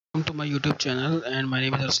welcome to my YouTube channel, and my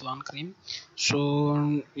name is Arslan Karim.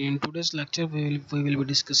 So in today's lecture we will be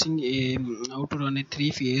discussing how to run a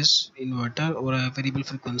three-phase inverter or a variable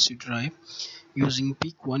frequency drive using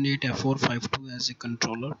PIC-F452 as a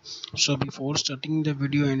controller. So before starting the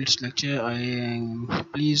video and its lecture,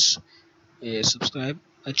 please subscribe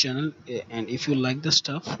a channel, and if you like the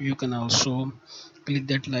stuff you can also click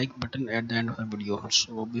that like button at the end of the video.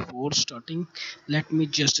 So before starting, let me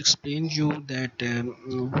just explain you that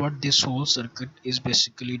what this whole circuit is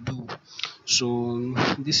basically do. So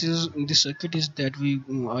this circuit is that we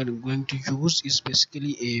are going to use is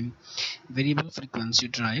basically a variable frequency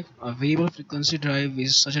drive. A variable frequency drive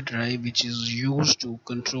is such a drive which is used to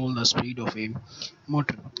control the speed of a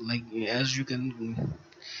motor. Like, as you can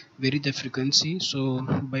vary the frequency, so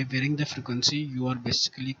by varying the frequency you are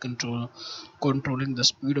basically controlling the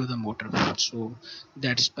speed of the motor. So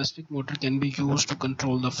that specific motor can be used to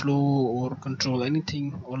control the flow or control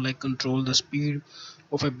anything, or like control the speed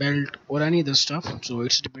of a belt or any other stuff. So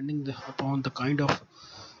it's depending upon the kind of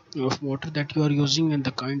motor that you are using and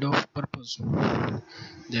the kind of purpose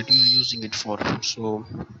that you are using it for. So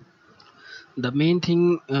the main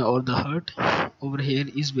thing or the heart over here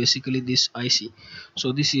is basically this IC.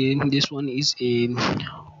 So this one is a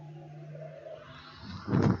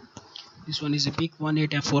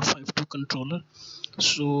PIC-F452 controller.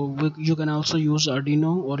 So you can also use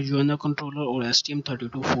Arduino or UNO controller or STM32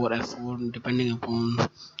 4F4 depending upon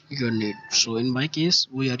your need. So in my case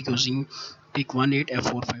we are using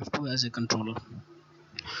PIC-F452 as a controller.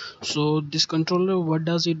 So this controller, what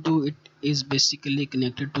does it do? It is basically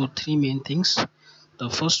connected to three main things. The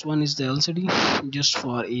first one is the LCD, just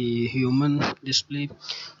for a human display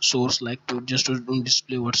source, like to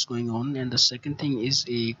display what's going on. And the second thing is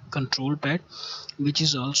a control pad, which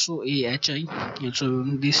is also a HI. And so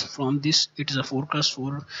this it is a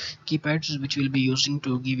 4x4 keypads which we'll be using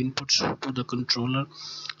to give inputs to the controller,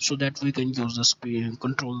 so that we can use the speed,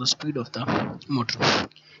 control the speed of the motor.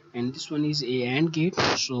 And this one is a AND gate.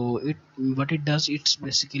 So what it does, it's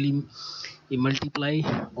basically a multiply,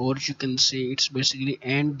 or you can say it's basically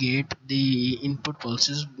AND gate the input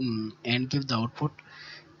pulses and give the output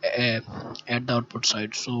at the output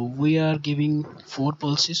side. So we are giving 4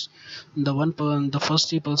 pulses. The first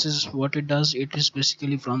 3 pulses, what it does, it is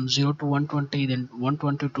basically from 0 to 120, then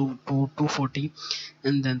 120 to 240,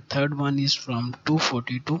 and then third one is from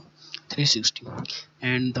 240 to 360,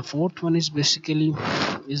 and the fourth one is basically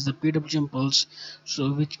the PWM pulse,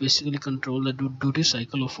 so which basically control the duty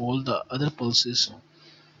cycle of all the other pulses.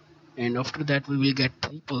 And after that we will get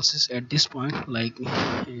 3 pulses at this point, like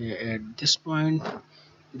at this point,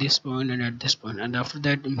 and at this point. And after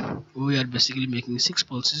that we are basically making 6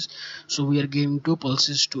 pulses. So we are giving 2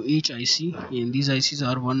 pulses to each IC, and these ICs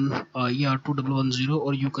are one ER200,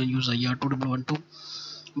 or you can use ER20012.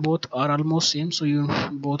 Both are almost same, so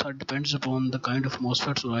both are depends upon the kind of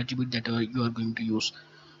MOSFETs or RGB that you are going to use.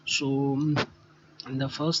 So the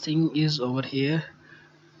first thing is over here.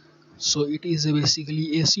 So it is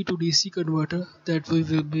basically AC to DC converter that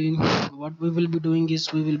what we will be doing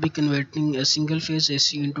is we will be converting a single phase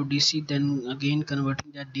AC into DC, then again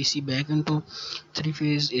converting that DC back into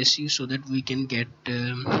 3-phase AC, so that we can get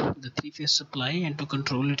the 3-phase supply and to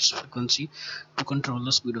control its frequency, to control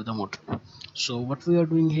the speed of the motor. So what we are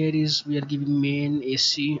doing here is we are giving main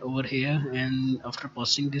AC over here, and after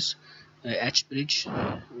passing this H bridge,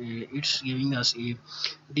 it's giving us a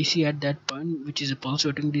DC at that point, which is a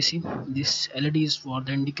pulsating DC. This LED is for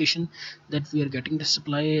the indication that we are getting the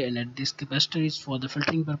supply, and at this capacitor is for the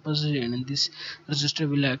filtering purpose, and this resistor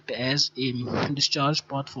will act as a discharge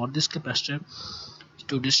path for this capacitor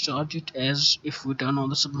to discharge it as if we turn off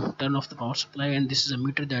the power supply. And this is a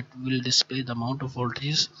meter that will display the amount of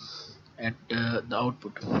voltages at the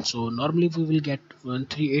output. So normally we will get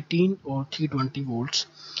 318 or 320 volts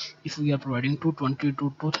if we are providing 220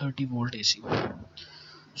 to 230 volt AC.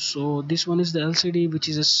 So this one is the LCD, which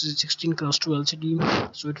is a 16x2 LCD.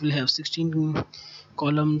 So it will have 16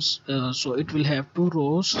 columns, so it will have 2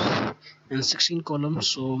 rows and 16 columns.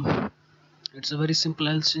 So it's a very simple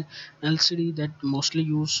LCD that mostly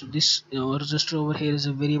use this resistor over here is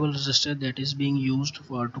a variable resistor that is being used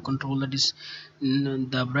to control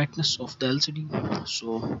the brightness of the LCD.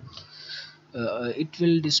 So it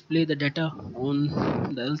will display the data on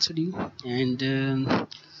the LCD. And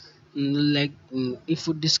if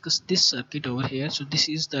we discuss this circuit over here, so this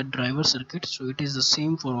is the driver circuit. So it is the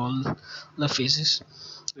same for all the phases,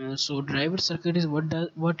 So driver circuit is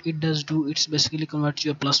what it does do. It's basically converts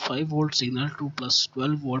your plus 5 volt signal to plus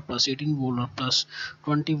 12 volt, plus 18 volt, or plus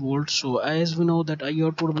 20 volt. So as we know that I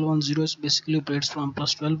output 10 is basically operates from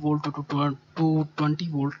plus 12 volt to 20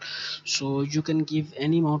 volt. So you can give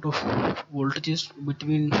any amount of voltages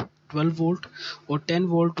between 12 volt or 10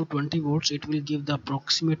 volt to 20 volts. It will give the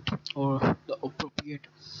approximate or the appropriate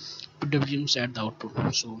PWMs at the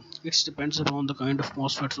output. So it depends upon the kind of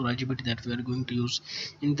MOSFETs or IGBT that we are going to use.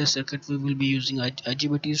 In the circuit we will be using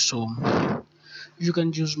IGBTs, so you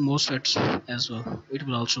can use MOSFETs as well. It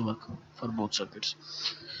will also work for both circuits.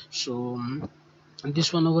 So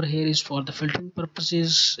this one over here is for the filtering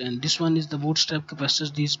purposes, and this one is the bootstrap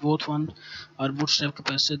capacitors. These both one are bootstrap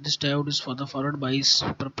capacitors. This diode is for the forward bias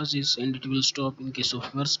purposes, and it will stop in case of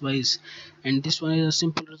reverse bias. And this one is a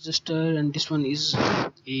simple resistor, and this one is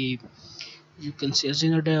a, you can see, a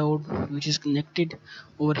Zener diode which is connected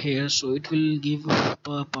over here. So it will give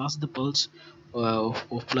pass the pulse of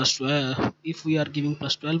plus 12. If we are giving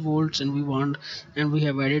plus 12 volts and we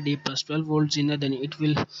have added a plus 12 volts in it, then it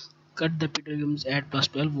will cut the PWMs at plus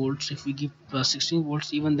 12 volts. If we give plus 16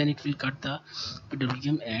 volts, even then it will cut the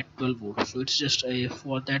PWM at 12 volts. So it's just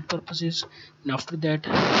for that purposes. And after that,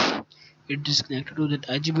 it is connected to that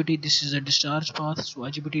IGBT. This is a discharge path. So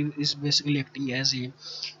IGBT is basically acting as a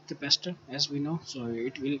capacitor, as we know. So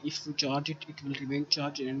it will, if we charge it, it will remain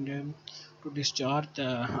charged, and to discharge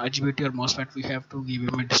the IGBT or MOSFET, we have to give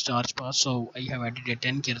him a discharge path. So I have added a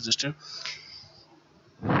 10k resistor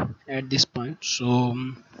at this point. So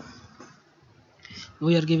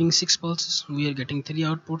we are giving 6 pulses. We are getting 3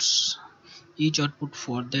 outputs, each output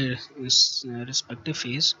for their respective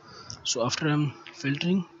phase. So after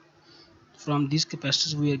filtering from these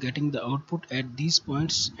capacitors, we are getting the output at these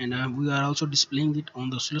points, and we are also displaying it on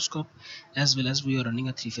the oscilloscope, as well as we are running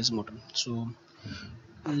a 3-phase motor. So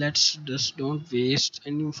let's just don't waste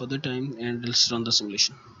any further time and let's run the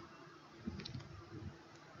simulation.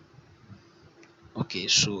 Okay,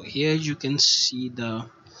 so here you can see the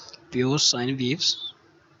pure sine waves.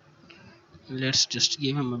 Let's just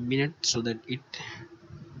give him a minute so that it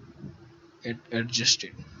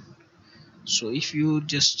adjusted. So if you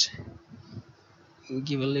just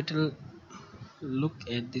give a little look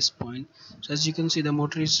at this point, so as you can see the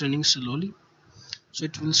motor is running slowly. So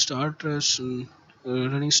it will start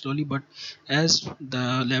running slowly, but as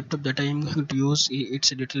the laptop that I am going to use,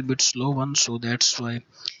 it's a little bit slow one, so that's why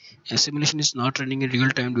a simulation is not running in real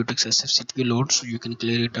time due to excessive CPU load. So you can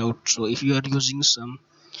clear it out. So if you are using some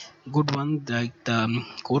good one like the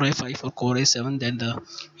Core i5 or Core i7, then the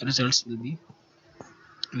results will be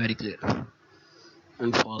very clear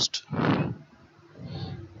and fast.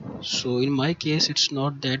 So in my case, it's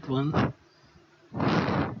not that one.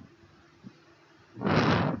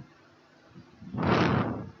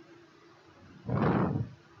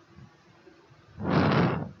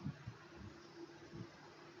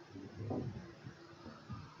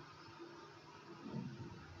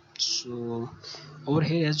 So over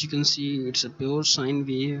here, as you can see, it's a pure sine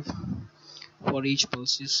wave for each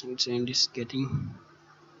pulses. Its end is getting.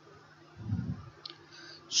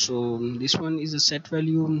 So this one is the set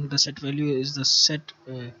value. The set value is the set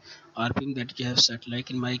RPM that you have set. Like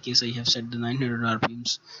in my case, I have set the 900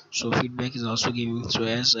 RPMs. So feedback is also giving. So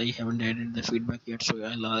as I haven't added the feedback yet, so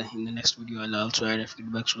I'll in the next video I'll also add a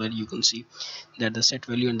feedback so that you can see that the set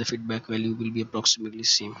value and the feedback value will be approximately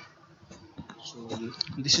same. So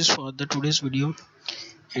this is for the today's video,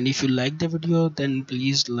 and if you like the video, then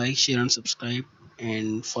please like, share and subscribe,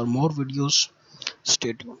 and for more videos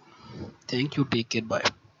stay tuned. Thank you, take care, bye.